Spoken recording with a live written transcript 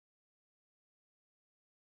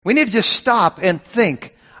We need to just stop and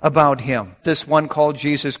think about him, this one called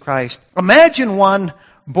Jesus Christ. Imagine one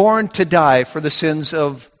born to die for the sins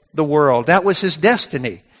of the world. That was his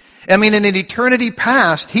destiny. I mean, in an eternity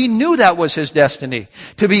past, he knew that was his destiny.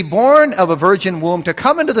 To be born of a virgin womb, to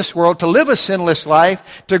come into this world, to live a sinless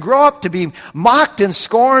life, to grow up, to be mocked and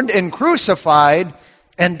scorned and crucified,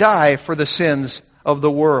 and die for the sins of the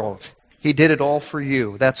world. He did it all for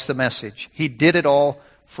you. That's the message. He did it all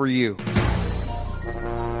for you.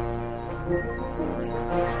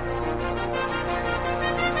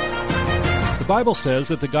 The Bible says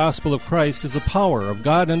that the gospel of Christ is the power of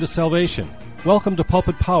God unto salvation. Welcome to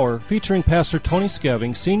Pulpit Power, featuring Pastor Tony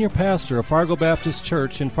Skeving, Senior Pastor of Fargo Baptist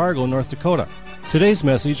Church in Fargo, North Dakota. Today's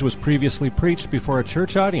message was previously preached before a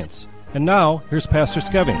church audience. And now, here's Pastor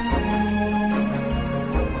Skeving.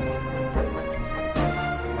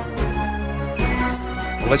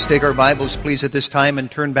 Let's take our Bibles, please, at this time and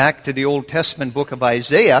turn back to the Old Testament book of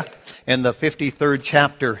Isaiah in the 53rd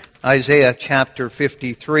chapter. Isaiah chapter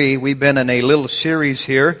 53. We've been in a little series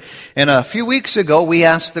here. And a few weeks ago, we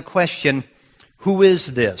asked the question, who is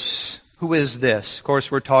this? Who is this? Of course,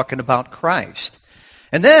 we're talking about Christ.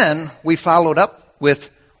 And then we followed up with,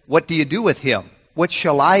 what do you do with him? What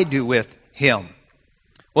shall I do with him?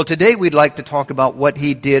 Well, today we'd like to talk about what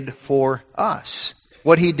he did for us.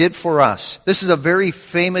 What he did for us. This is a very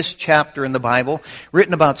famous chapter in the Bible,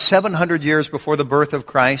 written about 700 years before the birth of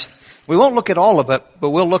Christ. We won't look at all of it, but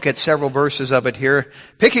we'll look at several verses of it here.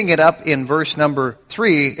 Picking it up in verse number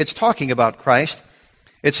 3, it's talking about Christ.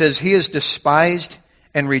 It says, he is despised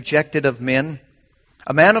and rejected of men,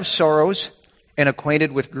 a man of sorrows and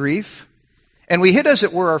acquainted with grief. And we hid, as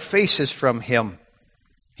it were, our faces from him.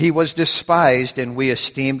 He was despised, and we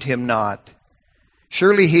esteemed him not.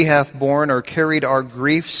 Surely he hath borne or carried our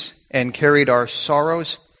griefs and carried our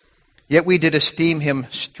sorrows. Yet we did esteem him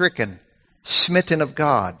stricken, smitten of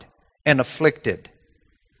God, and afflicted.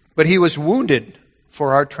 But he was wounded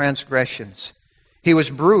for our transgressions. He was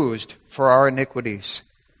bruised for our iniquities.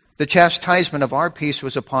 The chastisement of our peace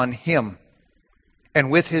was upon him, and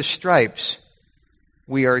with his stripes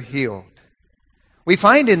we are healed. We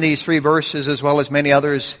find in these 3 verses, as well as many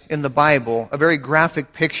others in the Bible, a very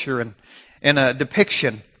graphic picture and a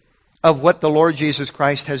depiction of what the Lord Jesus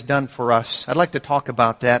Christ has done for us. I'd like to talk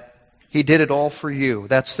about that. He did it all for you.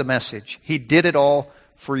 That's the message. He did it all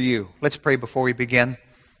for you. Let's pray before we begin.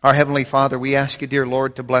 Our Heavenly Father, we ask you, dear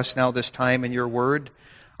Lord, to bless now this time in your word.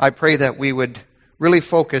 I pray that we would really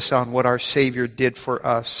focus on what our Savior did for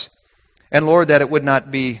us. And Lord, that it would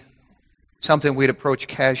not be something we'd approach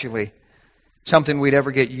casually, something we'd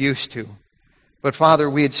ever get used to. But Father,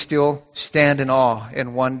 we'd still stand in awe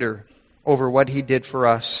and wonder over what he did for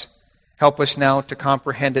us. Help us now to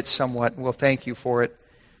comprehend it somewhat, and we'll thank you for it.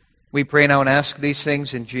 We pray now and ask these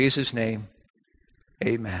things in Jesus' name.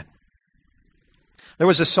 Amen. There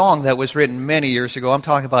was a song that was written many years ago. I'm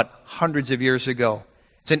talking about hundreds of years ago.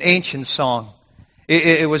 It's an ancient song.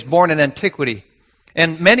 It was born in antiquity.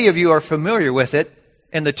 And many of you are familiar with it,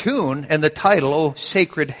 and the tune and the title, "O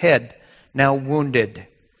Sacred Head, Now Wounded."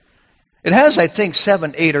 It has, I think,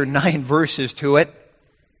 7, 8, or 9 verses to it.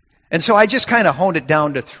 And so I just kind of honed it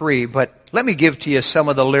down to 3, but let me give to you some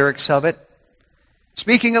of the lyrics of it.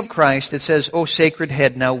 Speaking of Christ, it says, O sacred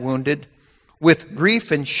head now wounded, with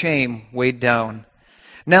grief and shame weighed down,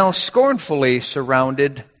 now scornfully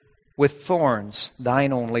surrounded with thorns,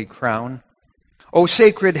 thine only crown. O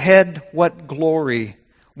sacred head, what glory,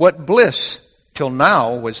 what bliss till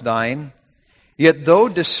now was thine, yet though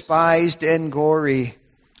despised and gory,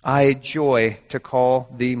 I joy to call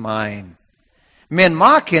thee mine. Men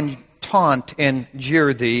mock and taunt and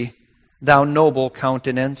jeer thee, thou noble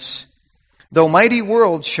countenance, though mighty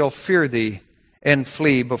worlds shall fear thee and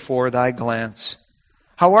flee before thy glance.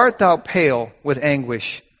 How art thou pale with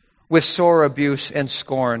anguish, with sore abuse and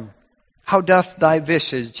scorn? How doth thy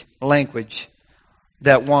visage language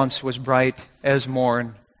that once was bright as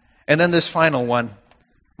morn? And then this final one,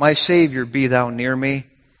 my Savior, be thou near me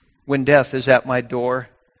when death is at my door.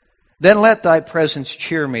 Then let thy presence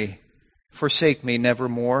cheer me, forsake me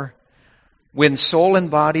nevermore. When soul and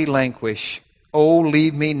body languish, oh,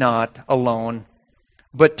 leave me not alone,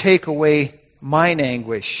 but take away mine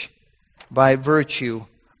anguish by virtue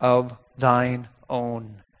of thine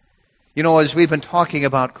own. You know, as we've been talking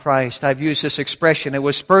about Christ, I've used this expression. It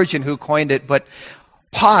was Spurgeon who coined it, but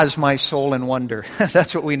pause my soul in wonder.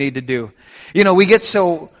 That's what we need to do. You know, we get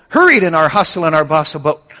so hurried in our hustle and our bustle,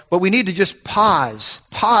 but we need to just pause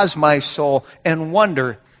my soul and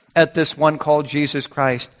wonder at this one called Jesus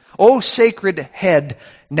Christ. O sacred head,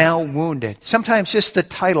 now wounded. Sometimes just the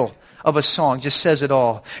title of a song just says it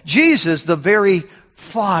all. Jesus, the very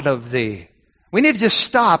thought of thee We need to just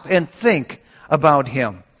stop and think about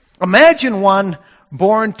him. Imagine one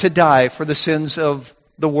born to die for the sins of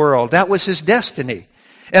the world. That was his destiny.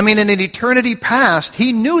 I mean, in an eternity past,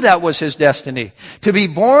 he knew that was his destiny. To be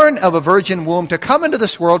born of a virgin womb, to come into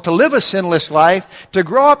this world, to live a sinless life, to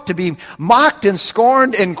grow up, to be mocked and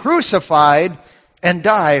scorned and crucified, and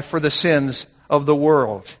die for the sins of the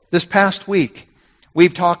world. This past week,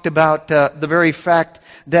 we've talked about the very fact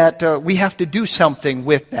that we have to do something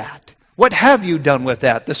with that. What have you done with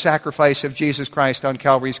that, the sacrifice of Jesus Christ on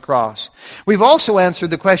Calvary's cross? We've also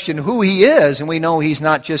answered the question who he is, and we know he's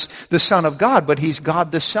not just the Son of God, but he's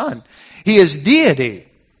God the Son. He is deity.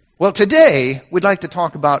 Well, today, we'd like to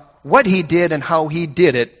talk about what he did and how he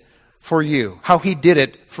did it for you, how he did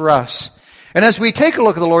it for us. And as we take a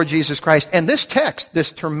look at the Lord Jesus Christ and this text,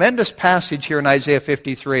 this tremendous passage here in Isaiah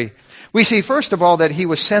 53, we see, first of all, that he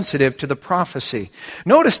was sensitive to the prophecy.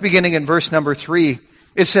 Notice beginning in verse number 3,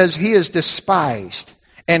 it says, he is despised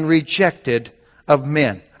and rejected of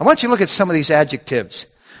men. I want you to look at some of these adjectives.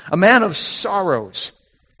 A man of sorrows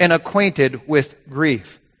and acquainted with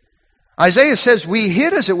grief. Isaiah says, we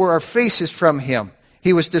hid, as it were, our faces from him.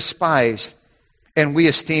 He was despised, and we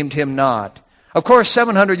esteemed him not. Of course,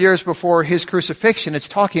 700 years before his crucifixion, it's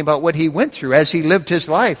talking about what he went through as he lived his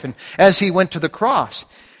life and as he went to the cross.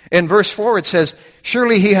 In verse 4, it says,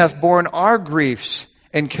 surely he hath borne our griefs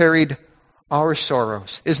and carried our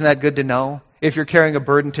sorrows. Isn't that good to know? If you're carrying a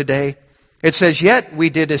burden today. It says, yet we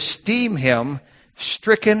did esteem him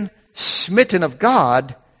stricken, smitten of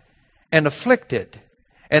God, and afflicted.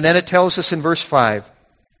 And then it tells us in verse 5,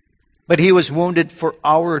 but he was wounded for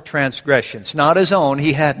our transgressions, not his own,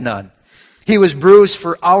 he had none. He was bruised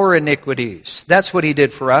for our iniquities. That's what he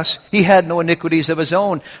did for us. He had no iniquities of his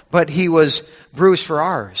own, but he was bruised for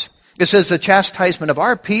ours. It says the chastisement of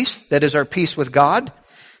our peace, that is our peace with God,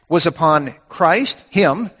 was upon Christ,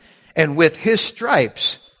 him, and with his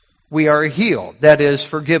stripes we are healed. That is,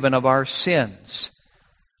 forgiven of our sins.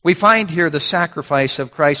 We find here the sacrifice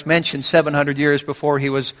of Christ mentioned 700 years before he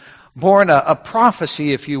was born, a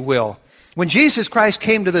prophecy, if you will. When Jesus Christ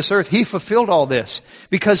came to this earth, he fulfilled all this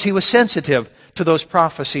because he was sensitive to those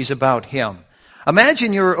prophecies about him.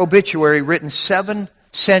 Imagine your obituary written 7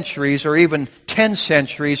 centuries or even 10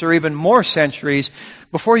 centuries or even more centuries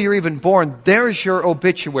before you're even born. There's your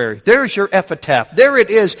obituary. There's your epitaph. There it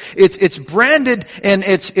is. It's branded and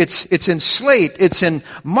it's in slate. It's in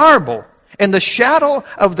marble. And the shadow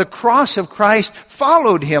of the cross of Christ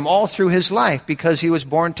followed him all through his life because he was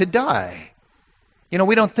born to die. You know,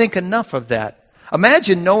 we don't think enough of that.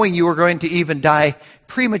 Imagine knowing you were going to even die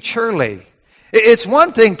prematurely. It's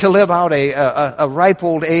one thing to live out a ripe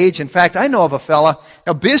old age. In fact, I know of a fella,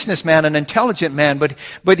 a businessman, an intelligent man,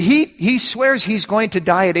 but he swears he's going to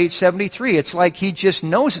die at age 73. It's like he just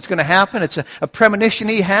knows it's going to happen. It's a premonition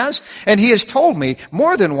he has. And he has told me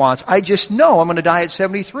more than once, I just know I'm going to die at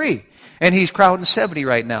 73. And he's crowding 70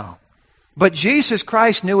 right now. But Jesus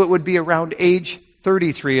Christ knew it would be around age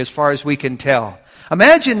 33 as far as we can tell.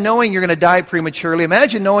 Imagine knowing you're going to die prematurely.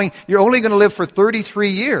 Imagine knowing you're only going to live for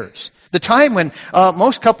 33 years. The time when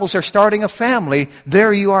most couples are starting a family,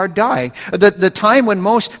 there you are dying. The time when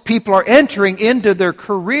most people are entering into their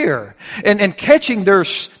career and catching their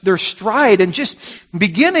stride and just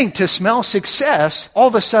beginning to smell success, all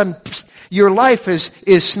of a sudden your life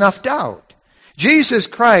is snuffed out. Jesus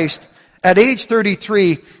Christ, at age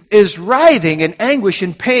 33, is writhing in anguish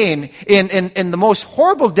and pain in the most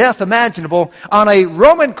horrible death imaginable on a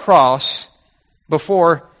Roman cross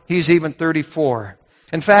before he's even 34.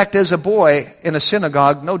 In fact, as a boy in a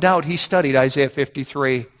synagogue, no doubt he studied Isaiah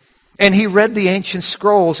 53. And he read the ancient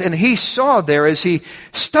scrolls, and he saw there as he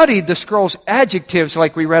studied the scrolls adjectives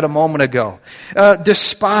like we read a moment ago.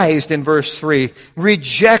 Despised in verse 3,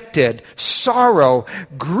 rejected, sorrow,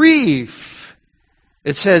 grief.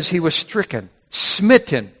 It says he was stricken,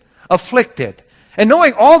 smitten, afflicted. And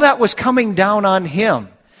knowing all that was coming down on him.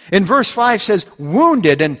 In verse 5 says,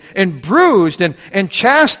 wounded and bruised and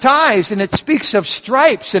chastised, and it speaks of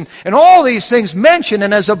stripes and all these things mentioned.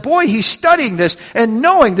 And as a boy, he's studying this and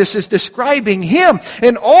knowing this is describing him.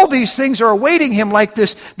 And all these things are awaiting him like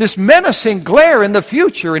this menacing glare in the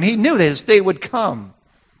future. And he knew that his day would come.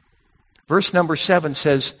 Verse number 7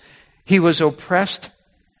 says, he was oppressed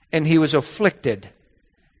and he was afflicted,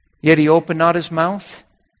 yet he opened not his mouth.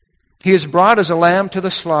 He is brought as a lamb to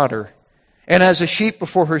the slaughter. And as a sheep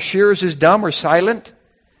before her shearers is dumb or silent,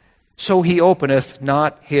 so he openeth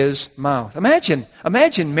not his mouth.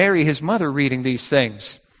 Imagine Mary, his mother, reading these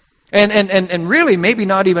things. And really maybe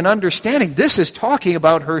not even understanding this is talking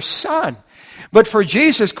about her son. But for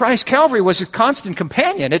Jesus Christ, Calvary was his constant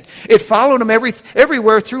companion. It followed him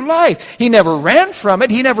everywhere through life. He never ran from it.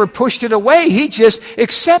 He never pushed it away. He just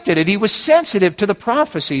accepted it. He was sensitive to the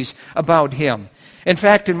prophecies about him. In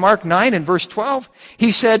fact, in Mark 9 and verse 12,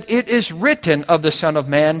 he said, "It is written of the Son of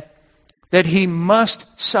Man that he must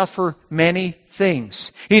suffer many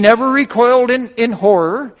things." He never recoiled in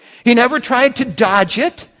horror. He never tried to dodge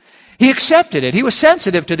it. He accepted it. He was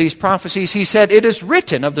sensitive to these prophecies. He said, "It is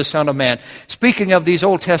written of the Son of Man," speaking of these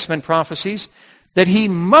Old Testament prophecies, that he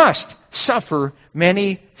must suffer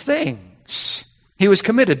many things. He was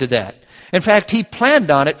committed to that. In fact, he planned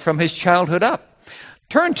on it from his childhood up.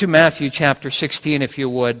 Turn to Matthew chapter 16, if you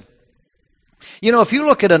would. You know, if you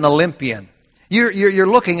look at an Olympian, you're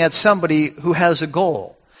looking at somebody who has a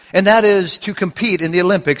goal, and that is to compete in the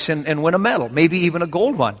Olympics and win a medal, maybe even a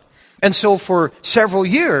gold one. And so for several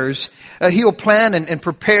years, he'll plan and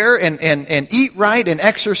prepare and eat right and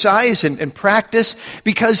exercise and practice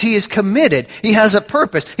because he is committed. He has a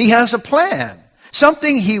purpose. He has a plan.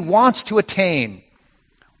 Something he wants to attain.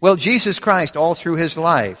 Well, Jesus Christ, all through his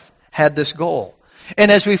life, had this goal. And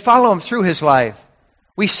as we follow him through his life,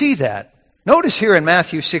 we see that. Notice here in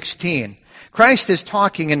Matthew 16, Christ is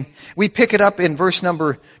talking, and we pick it up in verse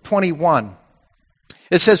number 21.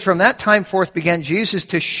 It says, "From that time forth began Jesus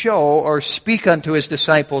to show or speak unto his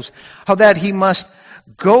disciples how that he must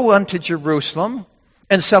go unto Jerusalem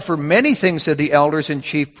and suffer many things of the elders and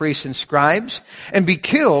chief priests and scribes, and be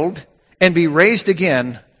killed and be raised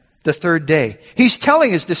again the third day." He's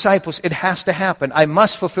telling his disciples, it has to happen. I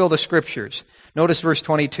must fulfill the scriptures. Notice verse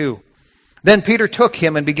 22. "Then Peter took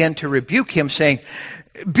him and began to rebuke him, saying,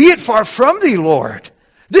 Be it far from thee, Lord.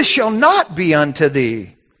 This shall not be unto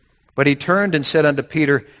thee. But he turned and said unto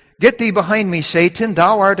Peter, Get thee behind me, Satan,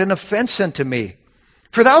 thou art an offense unto me.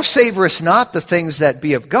 For thou savorest not the things that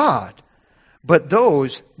be of God, but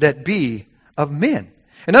those that be of men."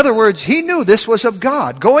 In other words, he knew this was of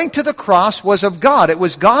God. Going to the cross was of God. It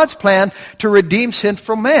was God's plan to redeem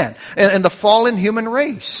sinful man and the fallen human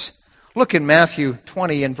race. Look in Matthew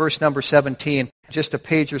 20 and verse number 17. Just a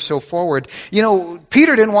page or so forward. You know,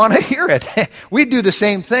 Peter didn't want to hear it. We do the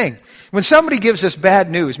same thing. When somebody gives us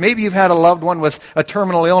bad news, maybe you've had a loved one with a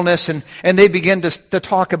terminal illness and they begin to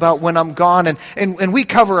talk about when I'm gone and we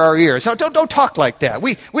cover our ears. No, don't talk like that.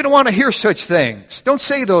 We don't want to hear such things. Don't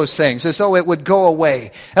say those things as though it would go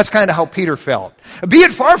away. That's kind of how Peter felt. "Be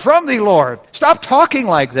it far from thee, Lord. Stop talking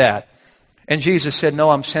like that." And Jesus said,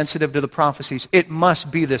 "No, I'm sensitive to the prophecies. It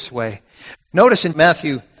must be this way." Notice in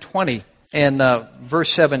Matthew 20 and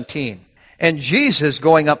verse 17. "And Jesus,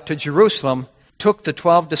 going up to Jerusalem, took the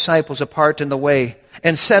 12 disciples apart in the way,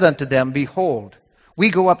 and said unto them, Behold, we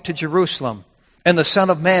go up to Jerusalem, and the Son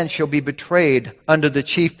of Man shall be betrayed unto the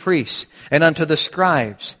chief priests and unto the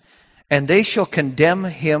scribes, and they shall condemn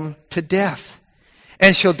him to death,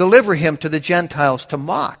 and shall deliver him to the Gentiles to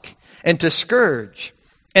mock, and to scourge,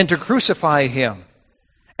 and to crucify him.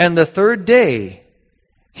 And the third day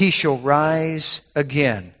he shall rise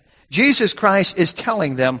again." Jesus Christ is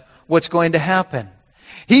telling them what's going to happen.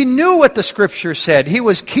 He knew what the Scripture said. He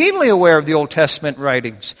was keenly aware of the Old Testament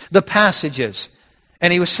writings, the passages,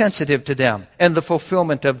 and he was sensitive to them and the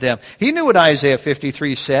fulfillment of them. He knew what Isaiah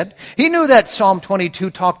 53 said. He knew that Psalm 22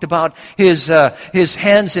 talked about his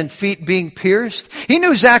hands and feet being pierced. He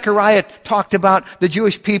knew Zechariah talked about the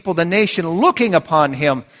Jewish people, the nation, looking upon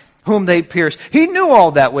him whom they pierced. He knew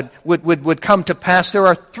all that would come to pass. There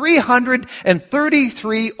are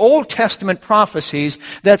 333 Old Testament prophecies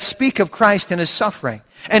that speak of Christ and his suffering.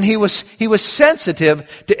 And he was sensitive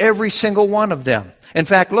to every single one of them. In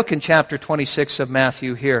fact, look in chapter 26 of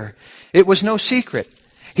Matthew here. It was no secret.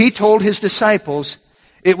 He told his disciples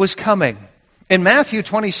it was coming. In Matthew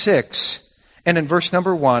 26 and in verse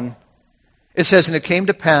number 1, it says, "And it came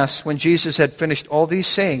to pass when Jesus had finished all these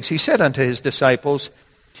sayings, he said unto his disciples,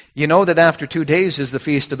 You know that after 2 days is the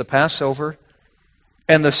feast of the Passover,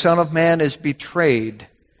 and the Son of Man is betrayed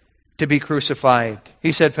to be crucified."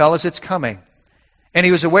 He said, "Fellas, it's coming." And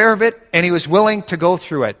he was aware of it, and he was willing to go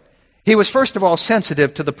through it. He was first of all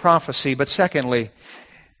sensitive to the prophecy, but secondly,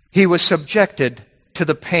 he was subjected to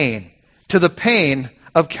the pain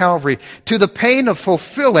of Calvary, to the pain of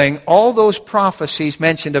fulfilling all those prophecies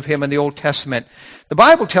mentioned of him in the Old Testament. The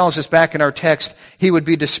Bible tells us back in our text, he would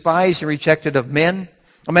be despised and rejected of men,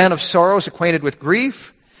 a man of sorrows, acquainted with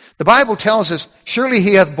grief. The Bible tells us, "Surely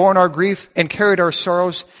he hath borne our grief and carried our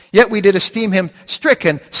sorrows, yet we did esteem him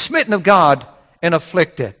stricken, smitten of God, and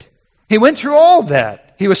afflicted." He went through all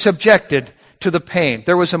that. He was subjected to the pain.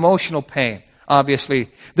 There was emotional pain, obviously.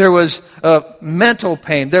 There was mental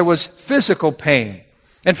pain. There was physical pain.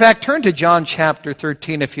 In fact, turn to John chapter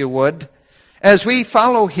 13 if you would. As we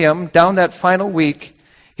follow him down that final week,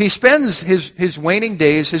 he spends his waning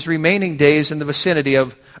days, his remaining days in the vicinity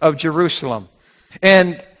of Jerusalem.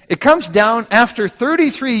 And it comes down after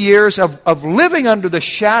 33 years of living under the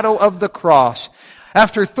shadow of the cross.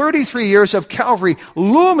 After 33 years of Calvary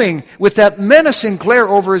looming with that menacing glare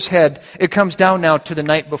over his head, it comes down now to the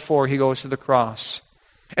night before he goes to the cross.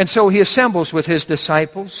 And so he assembles with his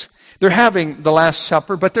disciples. They're having the Last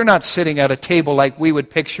Supper, but they're not sitting at a table like we would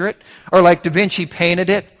picture it, or like Da Vinci painted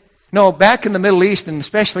it. No, back in the Middle East, and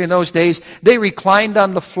especially in those days, they reclined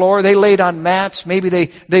on the floor, they laid on mats, maybe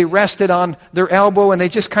they rested on their elbow, and they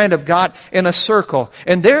just kind of got in a circle.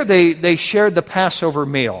 And there they shared the Passover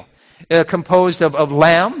meal, composed of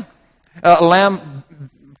lamb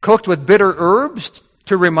cooked with bitter herbs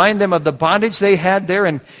to remind them of the bondage they had there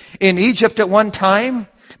in Egypt at one time.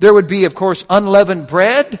 There would be, of course, unleavened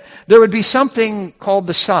bread. There would be something called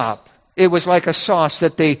the sop. It was like a sauce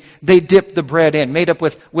that they dipped the bread in, made up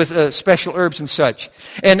with special herbs and such.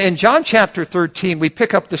 And in John chapter 13, we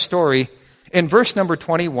pick up the story in verse number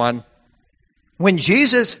 21. When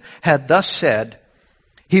Jesus had thus said,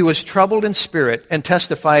 he was troubled in spirit and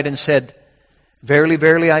testified and said, Verily,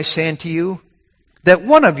 verily, I say unto you, that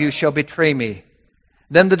one of you shall betray me.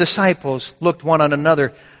 Then the disciples looked one on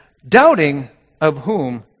another, doubting of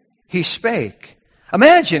whom he spake.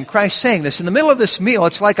 Imagine Christ saying this in the middle of this meal.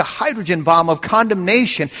 It's like a hydrogen bomb of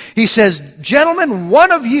condemnation. He says, gentlemen,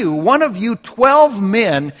 one of you, 12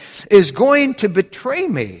 men, is going to betray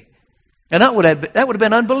me. And that would have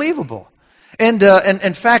been unbelievable. And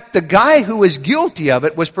in fact, the guy who was guilty of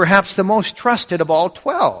it was perhaps the most trusted of all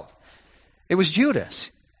 12. It was Judas.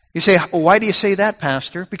 You say, well, why do you say that,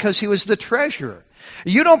 Pastor? Because he was the treasurer.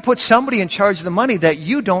 You don't put somebody in charge of the money that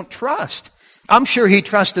you don't trust. I'm sure he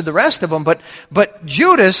trusted the rest of them, but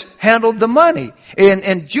Judas handled the money.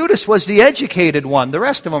 And Judas was the educated one. The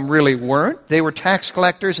rest of them really weren't. They were tax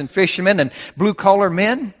collectors and fishermen and blue-collar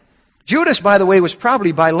men. Judas, by the way, was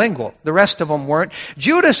probably bilingual. The rest of them weren't.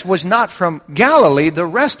 Judas was not from Galilee. The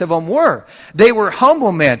rest of them were. They were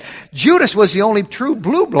humble men. Judas was the only true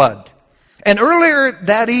blue blood. And earlier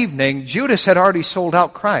that evening, Judas had already sold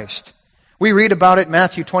out Christ. We read about it in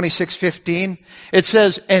Matthew 26:15. It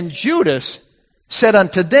says, And Judas said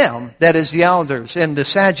unto them, that is the elders and the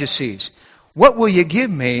Sadducees, What will you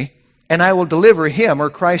give me, and I will deliver him, or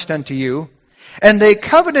Christ, unto you? And they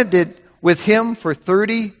covenanted with him for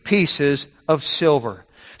 30 pieces of silver.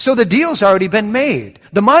 So the deal's already been made.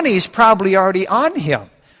 The money's probably already on him.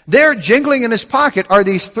 There, jingling in his pocket, are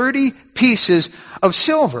these 30 pieces of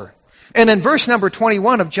silver. And in verse number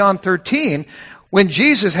 21 of John 13, when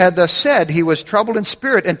Jesus had thus said, he was troubled in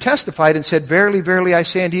spirit and testified and said, Verily, verily, I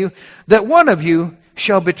say unto you, that one of you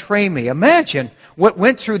shall betray me. Imagine what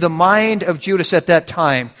went through the mind of Judas at that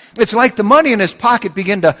time. It's like the money in his pocket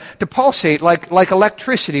began to pulsate like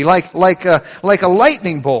electricity, like a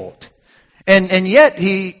lightning bolt. And yet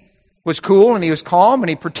he was cool and he was calm and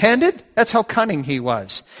he pretended. That's how cunning he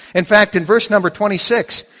was. In fact, in verse number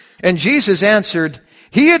 26, And Jesus answered,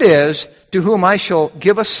 He it is to whom I shall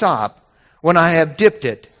give a sop, when I have dipped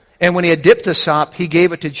it. And when he had dipped the sop, he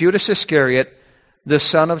gave it to Judas Iscariot, the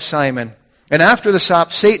son of Simon. And after the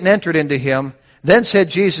sop, Satan entered into him. Then said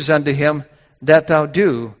Jesus unto him, That thou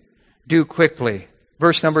do quickly.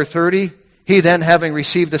 Verse number 30, He then, having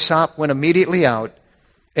received the sop, went immediately out,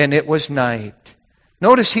 and it was night.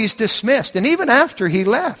 Notice he's dismissed. And even after he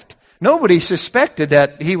left, nobody suspected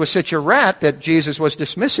that he was such a rat that Jesus was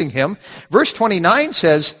dismissing him. Verse 29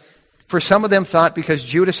 says, For some of them thought, because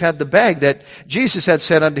Judas had the bag, that Jesus had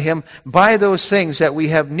said unto him, Buy those things that we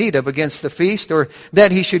have need of against the feast, or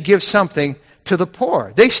that he should give something to the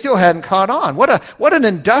poor. They still hadn't caught on. What an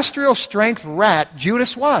industrial strength rat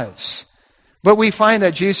Judas was. But we find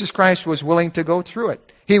that Jesus Christ was willing to go through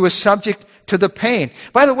it. He was subject to the pain.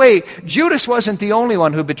 By the way, Judas wasn't the only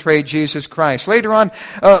one who betrayed Jesus Christ. Later on,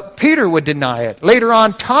 Peter would deny it. Later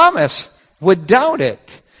on, Thomas would doubt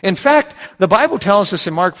it. In fact, the Bible tells us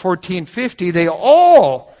in Mark 14:50, they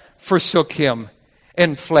all forsook him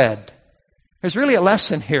and fled. There's really a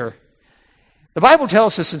lesson here. The Bible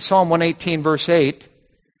tells us in Psalm 118, verse 8,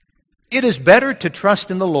 It is better to trust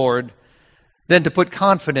in the Lord than to put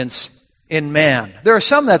confidence in man. There are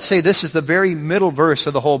some that say this is the very middle verse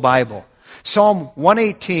of the whole Bible. Psalm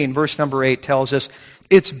 118, verse number 8 tells us,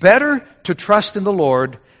 It's better to trust in the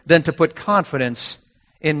Lord than to put confidence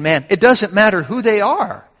in man. It doesn't matter who they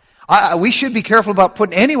are. We should be careful about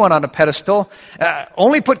putting anyone on a pedestal.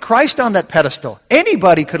 Only put Christ on that pedestal.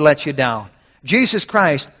 Anybody could let you down. Jesus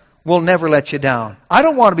Christ will never let you down. I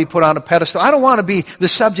don't want to be put on a pedestal. I don't want to be the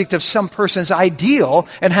subject of some person's ideal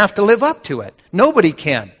and have to live up to it. Nobody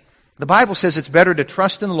can. The Bible says it's better to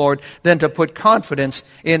trust in the Lord than to put confidence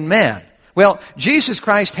in man. Well, Jesus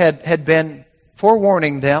Christ had been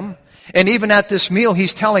forewarning them, and even at this meal,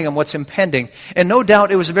 He's telling them what's impending. And no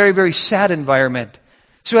doubt it was a very, very sad environment.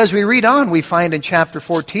 So as we read on, we find in chapter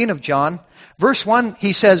 14 of John, verse 1,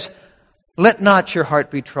 He says, "Let not your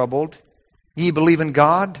heart be troubled. Ye believe in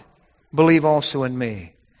God, believe also in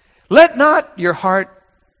me. Let not your heart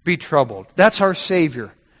be troubled." That's our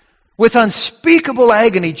Savior. With unspeakable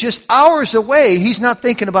agony, just hours away, He's not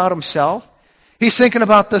thinking about Himself. He's thinking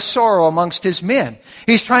about the sorrow amongst His men.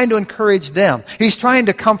 He's trying to encourage them. He's trying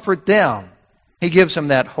to comfort them. He gives them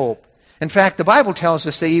that hope. In fact, the Bible tells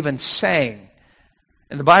us they even sang.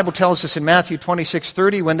 And the Bible tells us in Matthew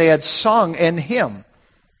 26:30, when they had sung an hymn,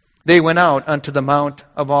 they went out unto the Mount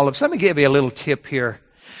of Olives. Let me give you a little tip here.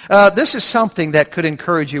 This is something that could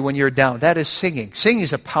encourage you when you're down. That is singing. Singing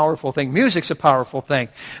is a powerful thing. Music's a powerful thing.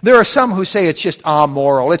 There are some who say it's just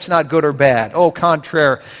amoral. It's not good or bad. Au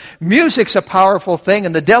contraire. Music's a powerful thing,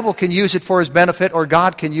 and the devil can use it for his benefit, or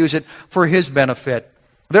God can use it for His benefit.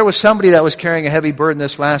 There was somebody that was carrying a heavy burden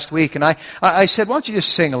this last week, and I said, "Why don't you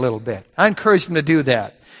just sing a little bit?" I encouraged them to do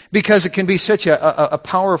that, because it can be such a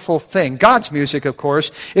powerful thing. God's music, of course,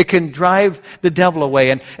 it can drive the devil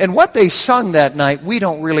away. And what they sung that night, we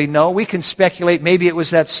don't really know. We can speculate. Maybe it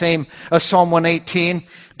was that same Psalm 118.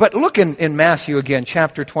 But look in Matthew again,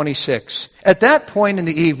 chapter 26. At that point in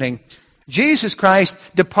the evening, Jesus Christ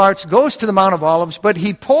departs, goes to the Mount of Olives, but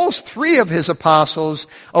He pulls 3 of His apostles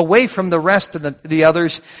away from the rest of the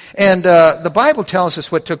others. And the Bible tells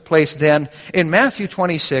us what took place then in Matthew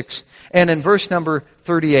 26 and in verse number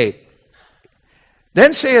 38.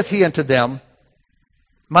 "Then saith He unto them,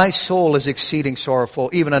 My soul is exceeding sorrowful,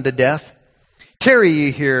 even unto death. Tarry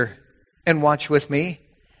ye here and watch with me.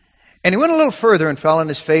 And He went a little further and fell on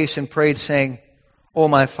His face and prayed, saying, O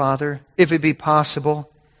my Father, if it be possible,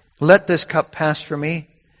 let this cup pass from me.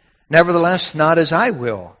 Nevertheless, not as I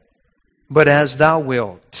will, but as Thou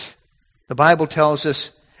wilt." The Bible tells us,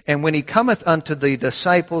 "And when He cometh unto the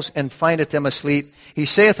disciples and findeth them asleep, He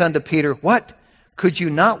saith unto Peter, What? Could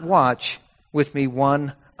you not watch with me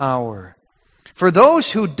 1 hour?" For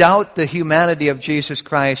those who doubt the humanity of Jesus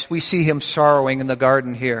Christ, we see Him sorrowing in the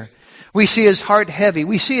garden here. We see His heart heavy.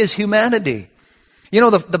 We see His humanity. You know,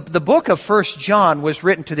 the book of 1 John was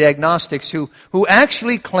written to the agnostics who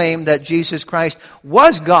actually claimed that Jesus Christ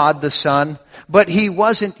was God the Son, but He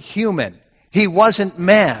wasn't human. He wasn't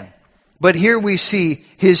man. But here we see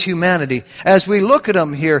His humanity. As we look at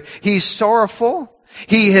Him here, He's sorrowful.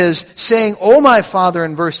 He is saying, "O my Father,"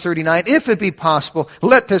 in verse 39, "if it be possible,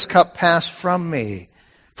 let this cup pass from me."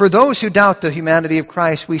 For those who doubt the humanity of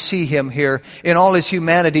Christ, we see Him here in all His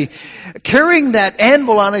humanity, carrying that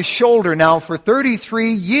anvil on His shoulder now for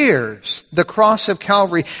 33 years, the cross of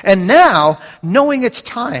Calvary, and now knowing it's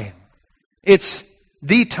time. It's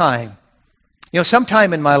the time. You know,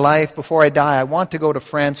 sometime in my life, before I die, I want to go to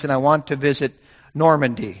France and I want to visit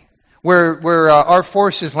Normandy, where our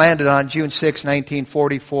forces landed on June 6,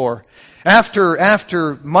 1944.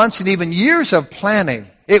 After months and even years of planning,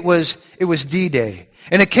 it was D-Day.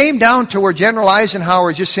 And it came down to where General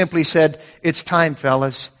Eisenhower just simply said, "It's time,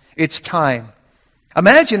 fellas. It's time."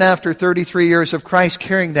 Imagine after 33 years of Christ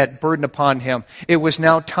carrying that burden upon Him, it was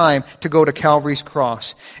now time to go to Calvary's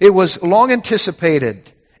cross. It was long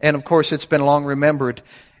anticipated, and of course it's been long remembered.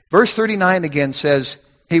 Verse 39 again says,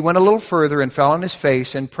 "He went a little further and fell on His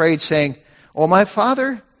face and prayed, saying, O my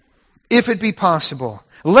Father, if it be possible,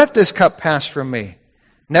 let this cup pass from me.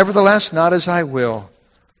 Nevertheless, not as I will,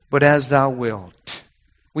 but as Thou wilt."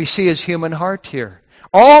 We see His human heart here.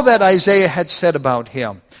 All that Isaiah had said about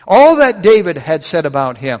Him, all that David had said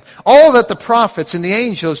about Him, all that the prophets and the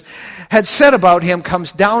angels had said about Him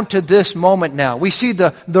comes down to this moment now. We see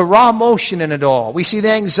the raw emotion in it all. We see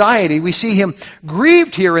the anxiety. We see Him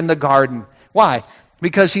grieved here in the garden. Why?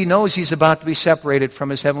 Because He knows He's about to be separated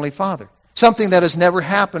from His Heavenly Father. Something that has never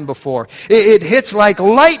happened before. It hits like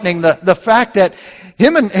lightning, the fact that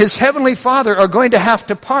Him and His Heavenly Father are going to have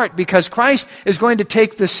to part because Christ is going to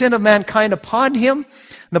take the sin of mankind upon Him.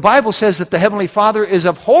 The Bible says that the Heavenly Father is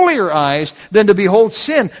of holier eyes than to behold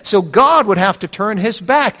sin. So God would have to turn His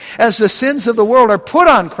back as the sins of the world are put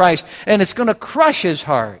on Christ, and it's going to crush His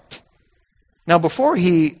heart. Now, before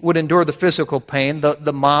He would endure the physical pain,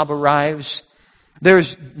 the mob arrives.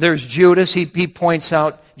 There's Judas. He points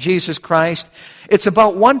out Jesus Christ. It's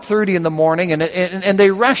about 1:30 in the morning, and they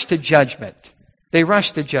rush to judgment. They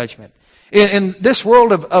rush to judgment. In this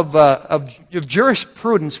world of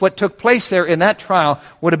jurisprudence, what took place there in that trial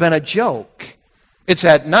would have been a joke. It's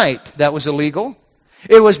at night. That was illegal.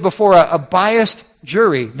 It was before a biased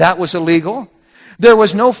jury. That was illegal. There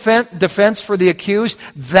was no defense for the accused.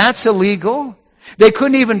 That's illegal. They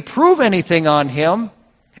couldn't even prove anything on him.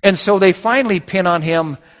 And so they finally pin on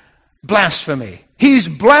him blasphemy. He's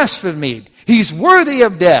blasphemed. He's worthy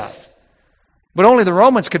of death. But only the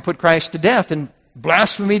Romans could put Christ to death. And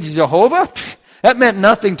blasphemy to Jehovah? That meant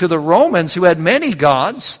nothing to the Romans, who had many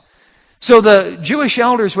gods. So the Jewish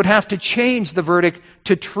elders would have to change the verdict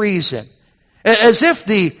to treason. As if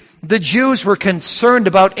the Jews were concerned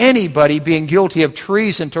about anybody being guilty of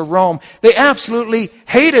treason to Rome. They absolutely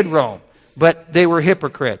hated Rome, but they were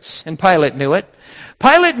hypocrites, and Pilate knew it.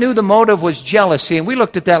 Pilate knew the motive was jealousy, and we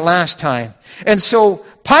looked at that last time. And so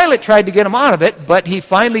Pilate tried to get him out of it, but he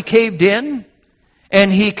finally caved in,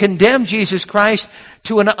 and he condemned Jesus Christ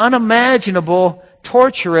to an unimaginable,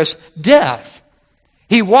 torturous death.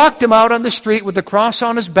 He walked him out on the street with the cross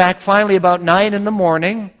on his back, finally about 9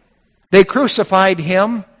 a.m. They crucified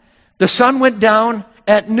him. The sun went down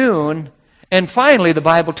at noon, and finally, the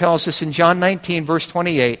Bible tells us in John 19, verse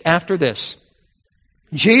 28, after this,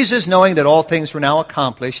 Jesus, knowing that all things were now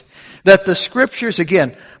accomplished, that the Scriptures,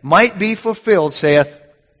 again, might be fulfilled, saith,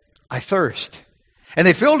 I thirst. And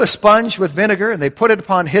they filled a sponge with vinegar, and they put it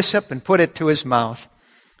upon hyssop, and put it to his mouth.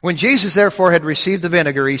 When Jesus, therefore, had received the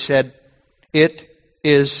vinegar, he said, It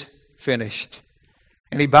is finished.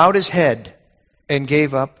 And he bowed his head and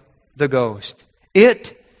gave up the ghost.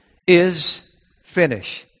 It is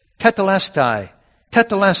finished. Tetelestai.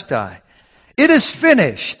 Tetelestai. It is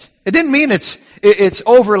finished. It didn't mean it's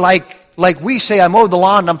over like we say, I'm over the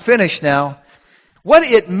law and I'm finished now. What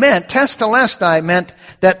it meant, tetelestai, meant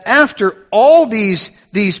that after all these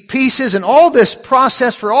pieces and all this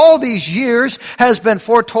process for all these years has been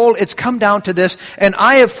foretold, it's come down to this, and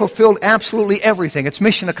I have fulfilled absolutely everything. It's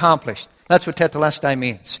mission accomplished. That's what tetelestai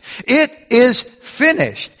means. It is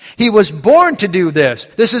finished. He was born to do this.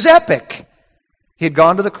 This is epic. He had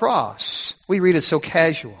gone to the cross. We read it so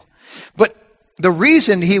casual. But the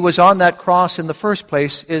reason he was on that cross in the first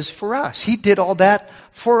place is for us. He did all that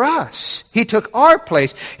for us. He took our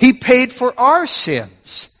place. He paid for our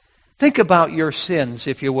sins. Think about your sins,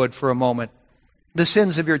 if you would, for a moment. The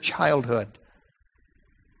sins of your childhood.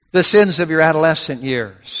 The sins of your adolescent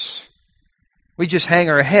years. We just hang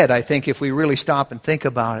our head, I think, if we really stop and think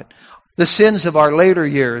about it. The sins of our later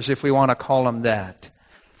years, if we want to call them that.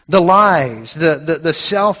 The lies, the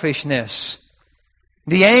selfishness,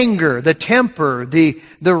 the anger, the temper, the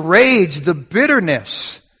rage, the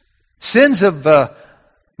bitterness. Sins of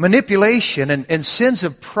manipulation and sins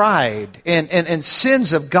of pride and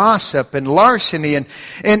sins of gossip and larceny and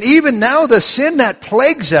even now the sin that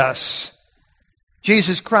plagues us.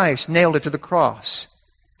 Jesus Christ nailed it to the cross.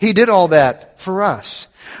 He did all that for us.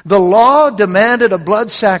 The law demanded a blood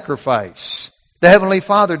sacrifice. The Heavenly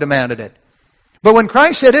Father demanded it. But when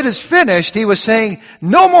Christ said, it is finished, He was saying,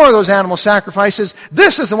 no more of those animal sacrifices.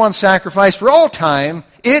 This is the one sacrifice for all time.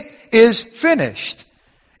 It is finished.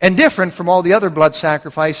 And different from all the other blood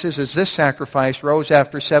sacrifices is this sacrifice rose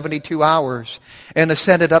after 72 hours and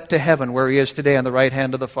ascended up to heaven where He is today on the right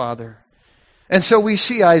hand of the Father. And so we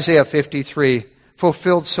see Isaiah 53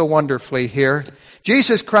 fulfilled so wonderfully here.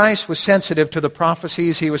 Jesus Christ was sensitive to the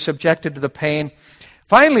prophecies. He was subjected to the pain.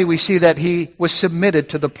 Finally, we see that He was submitted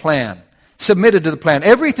to the plan. Submitted to the plan.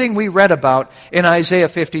 Everything we read about in Isaiah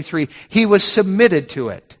 53, He was submitted to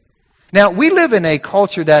it. Now, we live in a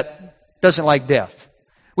culture that doesn't like death.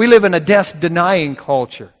 We live in a death-denying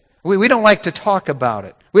culture. We don't like to talk about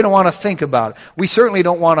it. We don't want to think about it. We certainly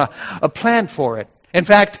don't want to plan for it. In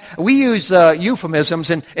fact, we use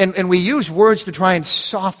euphemisms and we use words to try and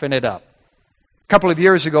soften it up. A couple of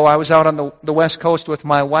years ago, I was out on the West Coast with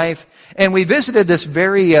my wife, and we visited this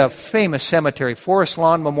very famous cemetery, Forest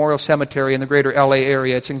Lawn Memorial Cemetery in the greater L.A.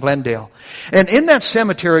 area. It's in Glendale. And in that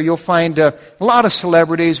cemetery, you'll find a lot of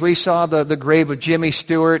celebrities. We saw the grave of Jimmy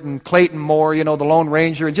Stewart and Clayton Moore, the Lone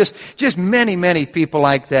Ranger, and just many, many people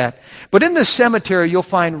like that. But in the cemetery, you'll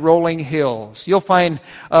find rolling hills. You'll find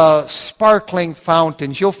sparkling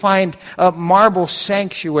fountains. You'll find marble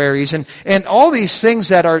sanctuaries and all these things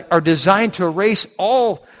that are designed to erase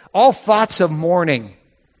all thoughts of mourning.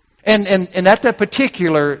 And at that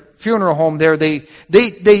particular funeral home there, they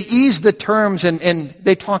ease the terms and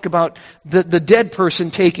they talk about the dead person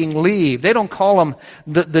taking leave. They don't call them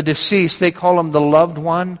the deceased. They call them the loved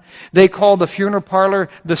one. They call the funeral parlor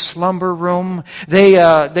the slumber room.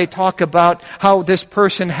 They talk about how this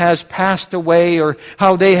person has passed away or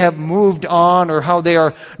how they have moved on or how they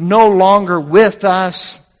are no longer with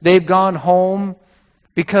us. They've gone home.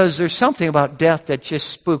 Because there's something about death that just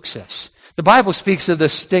spooks us. The Bible speaks of the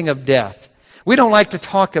sting of death. We don't like to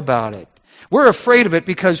talk about it. We're afraid of it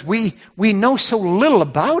because we know so little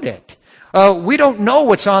about it. We don't know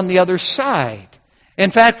what's on the other side.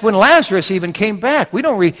 In fact, when Lazarus even came back, we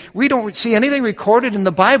don't see anything recorded in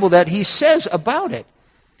the Bible that he says about it.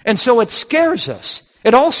 And so it scares us.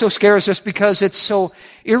 It also scares us because it's so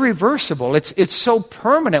irreversible. It's so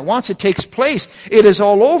permanent. Once it takes place, it is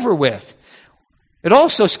all over with. It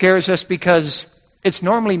also scares us because it's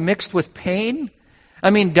normally mixed with pain. I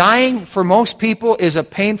mean, dying for most people is a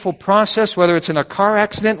painful process, whether it's in a car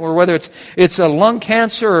accident or whether it's a lung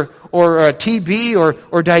cancer or a TB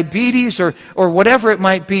or diabetes or whatever it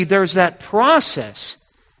might be. There's that process.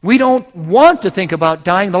 We don't want to think about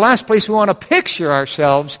dying. The last place we want to picture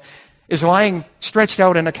ourselves is lying stretched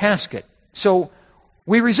out in a casket. So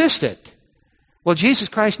we resist it. Well, Jesus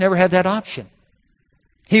Christ never had that option.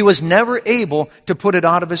 He was never able to put it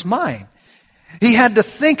out of his mind. He had to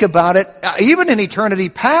think about it, even in eternity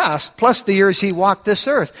past, plus the years he walked this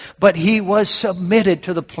earth. But he was submitted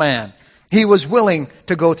to the plan. He was willing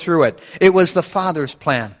to go through it. It was the Father's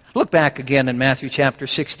plan. Look back again in Matthew chapter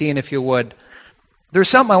 16, if you would. There's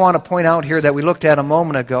something I want to point out here that we looked at a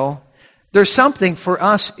moment ago. There's something for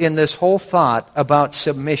us in this whole thought about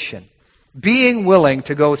submission. Being willing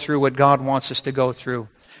to go through what God wants us to go through.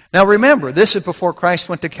 Now remember, this is before Christ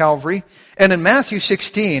went to Calvary. And in Matthew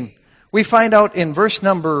 16, we find out in verse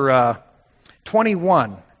number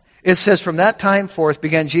 21, it says, "From that time forth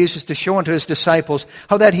began Jesus to show unto his disciples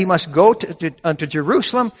how that he must go unto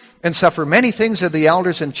Jerusalem and suffer many things of the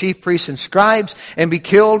elders and chief priests and scribes, and be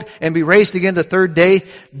killed and be raised again the third day.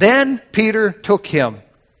 Then Peter took him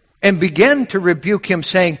and began to rebuke him,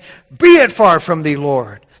 saying, Be it far from thee,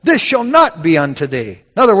 Lord. This shall not be unto thee."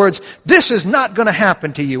 In other words, this is not going to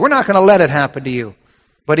happen to you. We're not going to let it happen to you.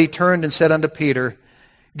 But he turned and said unto Peter,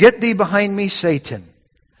 "Get thee behind me, Satan.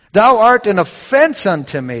 Thou art an offense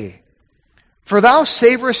unto me. For thou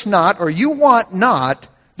savorest not, or you want not,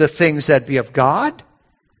 the things that be of God,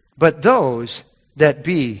 but those that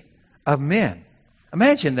be of men."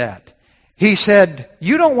 Imagine that. He said,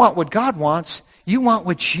 you don't want what God wants, you want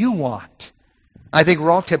what you want. I think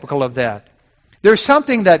we're all typical of that. There's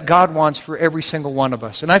something that God wants for every single one of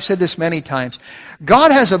us. And I've said this many times.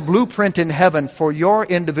 God has a blueprint in heaven for your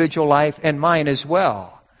individual life and mine as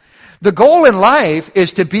well. The goal in life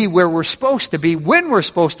is to be where we're supposed to be, when we're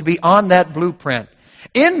supposed to be on that blueprint.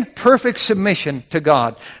 In perfect submission to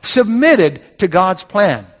God. Submitted to God's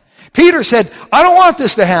plan. Peter said, "I don't want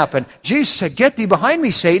this to happen." Jesus said, "Get thee behind me,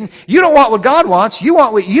 Satan. You don't want what God wants. You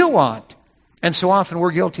want what you want." And so often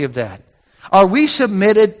we're guilty of that. Are we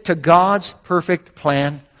submitted to God's perfect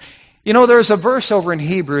plan? You know, there's a verse over in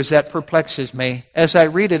Hebrews that perplexes me. As I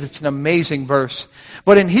read it, it's an amazing verse.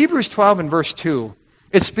 But in Hebrews 12 and verse 2,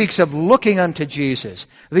 it speaks of looking unto Jesus,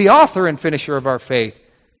 the author and finisher of our faith,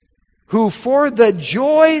 who for the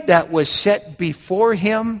joy that was set before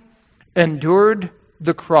him endured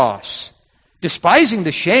the cross, despising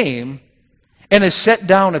the shame, and is set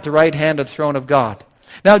down at the right hand of the throne of God.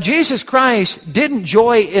 Now, Jesus Christ didn't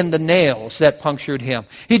joy in the nails that punctured him.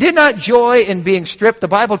 He did not joy in being stripped. The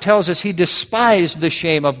Bible tells us he despised the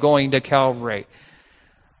shame of going to Calvary.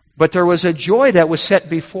 But there was a joy that was set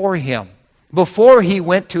before him. Before he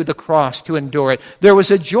went to the cross to endure it, there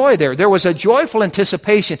was a joy there. There was a joyful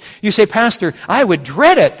anticipation. You say, "Pastor, I would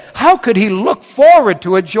dread it." How could he look forward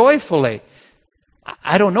to it joyfully?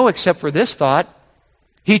 I don't know, except for this thought.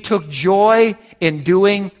 He took joy in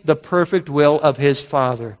doing the perfect will of his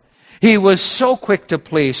Father. He was so quick to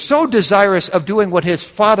please, so desirous of doing what his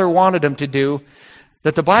Father wanted him to do,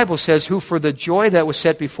 that the Bible says, who for the joy that was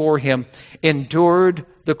set before him endured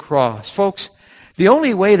the cross. Folks, the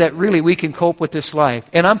only way that really we can cope with this life,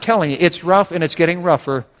 and I'm telling you, it's rough and it's getting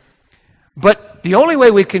rougher, but the only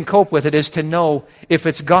way we can cope with it is to know if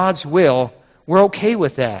it's God's will, we're okay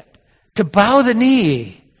with that. To bow the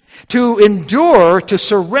knee, to endure, to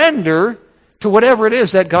surrender to whatever it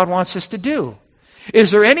is that God wants us to do.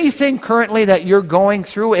 Is there anything currently that you're going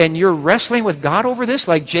through and you're wrestling with God over this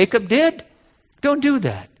like Jacob did? Don't do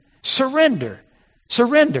that. Surrender.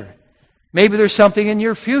 Surrender. Maybe there's something in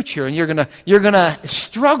your future and you're gonna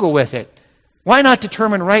struggle with it. Why not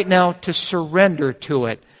determine right now to surrender to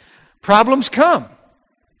it? Problems come.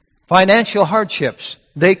 Financial hardships,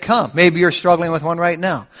 they come. Maybe you're struggling with one right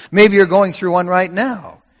now. Maybe you're going through one right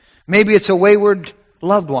now. Maybe it's a wayward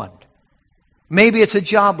loved one. Maybe it's a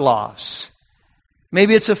job loss.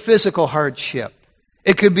 Maybe it's a physical hardship.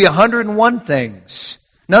 It could be 101 things.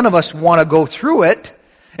 None of us want to go through it.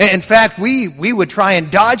 In fact, we would try and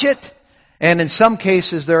dodge it. And in some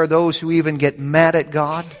cases, there are those who even get mad at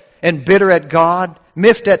God and bitter at God,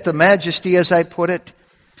 miffed at the majesty, as I put it.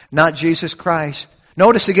 Not Jesus Christ.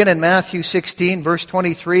 Notice again in Matthew 16, verse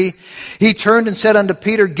 23, He turned and said unto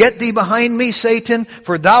Peter, Get thee behind me, Satan,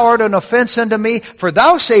 for thou art an offense unto me, for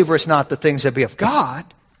thou savorest not the things that be of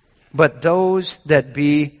God, but those that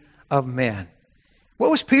be of men. What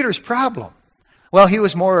was Peter's problem? Well, he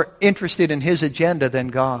was more interested in his agenda than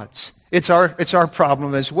God's. It's our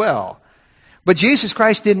problem as well. But Jesus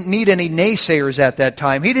Christ didn't need any naysayers at that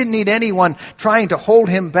time. He didn't need anyone trying to hold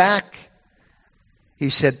him back. He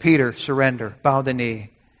said, Peter, surrender, bow the knee.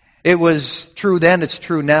 It was true then, it's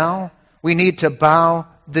true now. We need to bow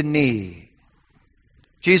the knee.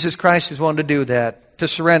 Jesus Christ was willing to do that, to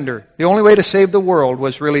surrender. The only way to save the world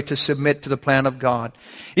was really to submit to the plan of God.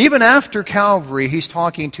 Even after Calvary, he's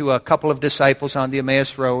talking to a couple of disciples on the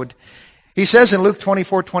Emmaus Road. He says in Luke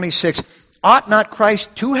 24:26, Ought not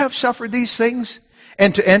Christ to have suffered these things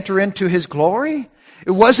and to enter into his glory?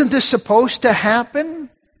 Wasn't this supposed to happen?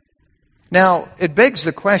 Now, it begs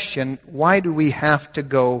the question, why do we have to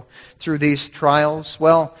go through these trials?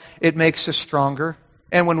 Well, it makes us stronger.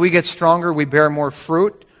 And when we get stronger, we bear more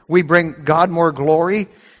fruit. We bring God more glory.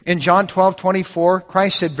 In John 12:24,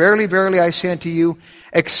 Christ said, Verily, verily, I say unto you,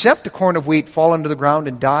 except a corn of wheat fall into the ground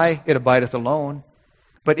and die, it abideth alone.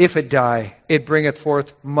 But if it die, it bringeth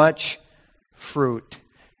forth much fruit.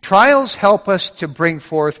 Trials help us to bring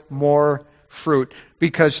forth more fruit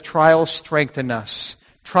because trials strengthen us.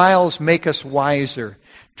 Trials make us wiser.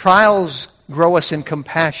 Trials grow us in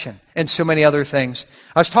compassion and so many other things.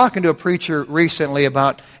 I was talking to a preacher recently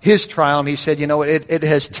about his trial, and he said, it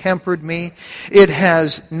has tempered me. It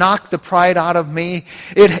has knocked the pride out of me.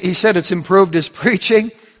 He said it's improved his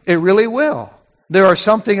preaching. It really will. There are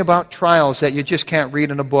something about trials that you just can't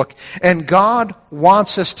read in a book. And God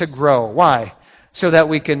wants us to grow. Why? So that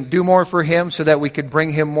we can do more for Him, so that we could bring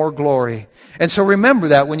Him more glory. And so remember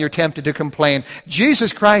that when you're tempted to complain.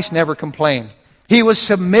 Jesus Christ never complained. He was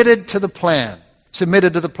submitted to the plan.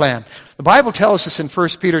 Submitted to the plan. The Bible tells us in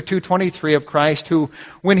 1 Peter 2:23 of Christ, who,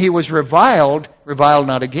 when He was reviled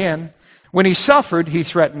not again. When He suffered, He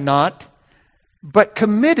threatened not, but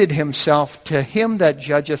committed Himself to Him that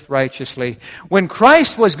judgeth righteously. When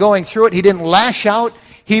Christ was going through it, He didn't lash out.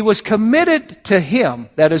 He was committed to Him,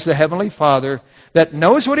 that is the Heavenly Father, that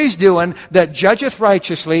knows what He's doing, that judgeth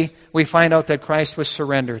righteously. We find out that Christ was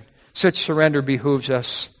surrendered. Such surrender behooves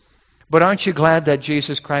us. But aren't you glad that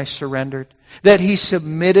Jesus Christ surrendered? That He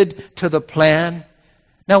submitted to the plan?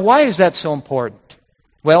 Now, why is that so important?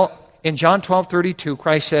 Well, in John 12:32,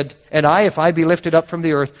 Christ said, And I, if I be lifted up from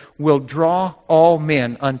the earth, will draw all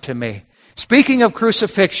men unto me. Speaking of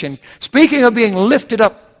crucifixion, speaking of being lifted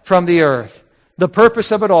up from the earth, the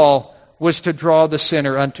purpose of it all was to draw the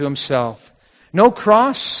sinner unto Himself. No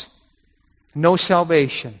cross, no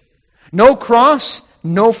salvation. No cross,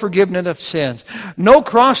 no forgiveness of sins. No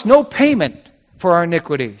cross, no payment for our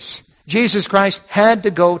iniquities. Jesus Christ had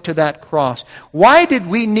to go to that cross. Why did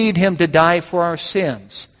we need Him to die for our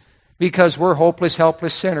sins? Because we're hopeless,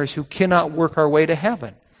 helpless sinners who cannot work our way to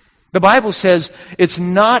heaven. The Bible says it's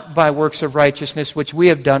not by works of righteousness which we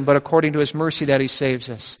have done, but according to His mercy that He saves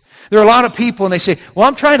us. There are a lot of people and they say, well,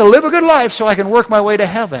 I'm trying to live a good life so I can work my way to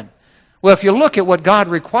heaven. Well, if you look at what God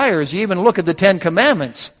requires, you even look at the Ten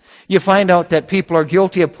Commandments, you find out that people are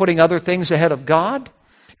guilty of putting other things ahead of God,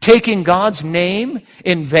 taking God's name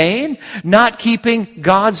in vain, not keeping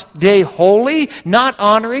God's day holy, not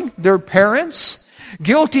honoring their parents,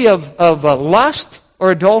 guilty of lust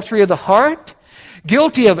or adultery of the heart,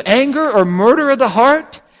 guilty of anger or murder of the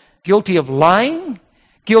heart, guilty of lying,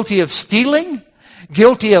 guilty of stealing,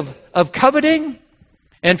 guilty of coveting,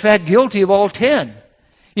 in fact, guilty of all 10.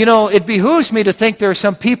 It behooves me to think there are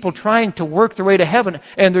some people trying to work their way to heaven,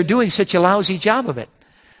 and they're doing such a lousy job of it.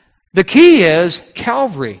 The key is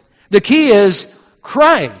Calvary. The key is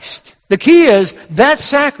Christ. The key is that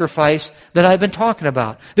sacrifice that I've been talking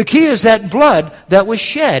about. The key is that blood that was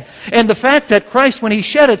shed. And the fact that Christ, when He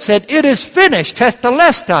shed it, said, It is finished,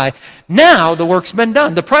 tetelestai. Now the work's been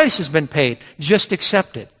done. The price has been paid. Just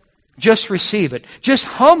accept it. Just receive it. Just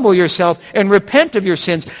humble yourself and repent of your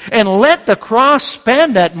sins and let the cross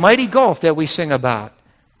span that mighty gulf that we sing about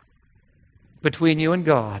between you and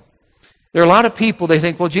God. There are a lot of people, they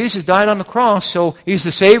think, well, Jesus died on the cross, so He's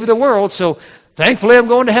the Savior of the world, so thankfully I'm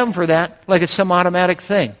going to heaven for that, like it's some automatic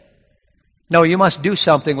thing. No, you must do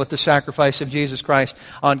something with the sacrifice of Jesus Christ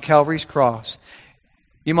on Calvary's cross.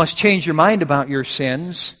 You must change your mind about your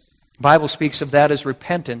sins. The Bible speaks of that as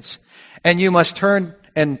repentance. And you must turn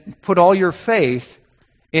and put all your faith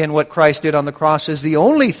in what Christ did on the cross as the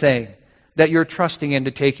only thing that you're trusting in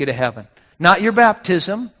to take you to heaven. Not your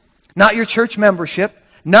baptism, not your church membership,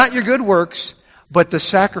 not your good works, but the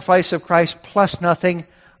sacrifice of Christ plus nothing,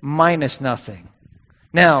 minus nothing.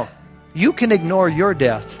 Now, You can ignore your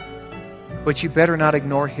death, but you better not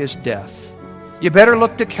ignore His death. You better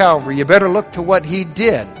look to Calvary. You better look to what He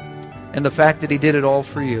did and the fact that He did it all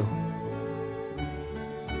for you.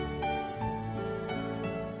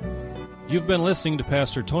 You've been listening to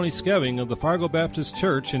Pastor Tony Skeving of the Fargo Baptist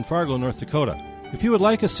Church in Fargo, North Dakota. If you would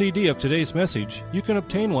like a CD of today's message, you can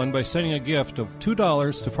obtain one by sending a gift of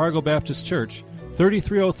 $2 to Fargo Baptist Church,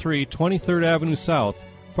 3303 23rd Avenue South,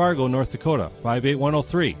 Fargo, North Dakota,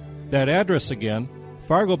 58103. That address again,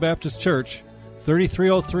 Fargo Baptist Church,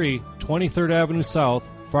 3303 23rd Avenue South,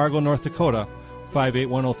 Fargo, North Dakota,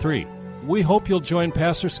 58103. We hope you'll join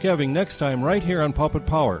Pastor Skeving next time right here on Pulpit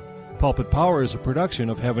Power. Pulpit Power is a production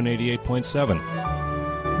of Heaven 88.7.